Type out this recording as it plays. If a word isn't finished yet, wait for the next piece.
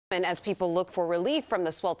And as people look for relief from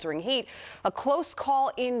the sweltering heat, a close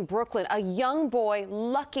call in Brooklyn. A young boy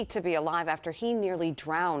lucky to be alive after he nearly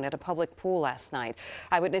drowned at a public pool last night.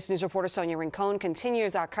 Eyewitness News reporter Sonia Rincon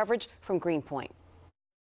continues our coverage from Greenpoint.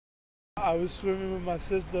 I was swimming with my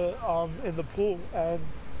sister in the pool,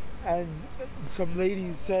 and some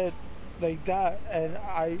lady said like that, and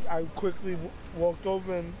I quickly walked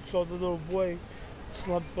over and saw the little boy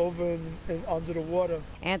slumped over and under the water.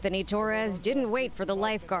 Anthony Torres didn't wait for the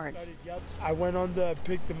lifeguards. I went under,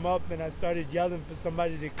 picked him up, and I started yelling for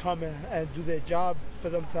somebody to come and do their job, for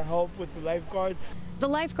them to help with the lifeguards. The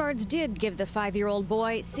lifeguards did give the 5-year-old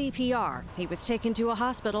boy CPR. He was taken to a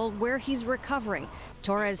hospital where he's recovering.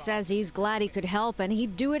 Torres says he's glad he could help and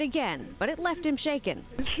he'd do it again, but it left him shaken.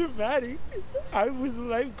 It's traumatic. I was a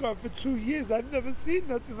lifeguard for 2 years. I've never seen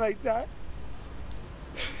nothing like that.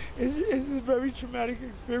 It's a very traumatic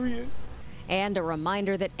experience. And a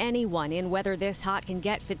reminder that anyone in weather this hot can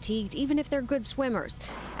get fatigued, even if they're good swimmers.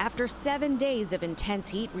 After 7 days of intense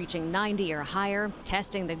heat reaching 90 or higher,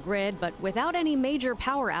 testing the grid, but without any major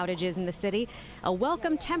power outages in the city, a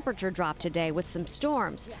welcome temperature drop today with some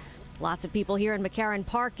storms. Lots of people here in McCarran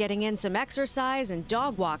Park getting in some exercise and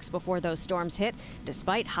dog walks before those storms hit,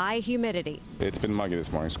 despite high humidity. It's been muggy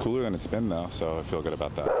this morning. It's cooler than it's been, though, so I feel good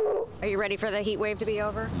about that. Are you ready for the heat wave to be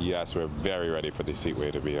over? Yes, we're very ready for this heat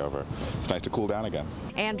wave to be over. It's nice to cool down again.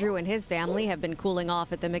 Andrew and his family have been cooling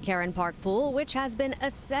off at the McCarran Park pool, which has been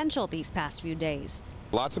essential these past few days.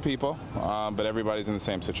 Lots of people, but everybody's in the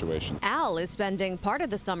same situation. Al is spending part of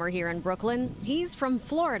the summer here in Brooklyn. He's from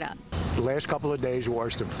Florida. The last couple of days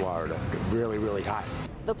worse than Florida. Really, really hot.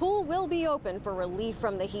 The pool will be open for relief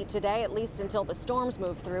from the heat today, at least until the storms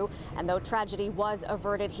move through. And though tragedy was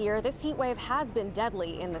averted here, this heat wave has been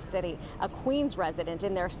deadly in the city. A Queens resident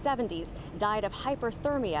in their 70s died of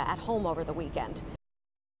hyperthermia at home over the weekend.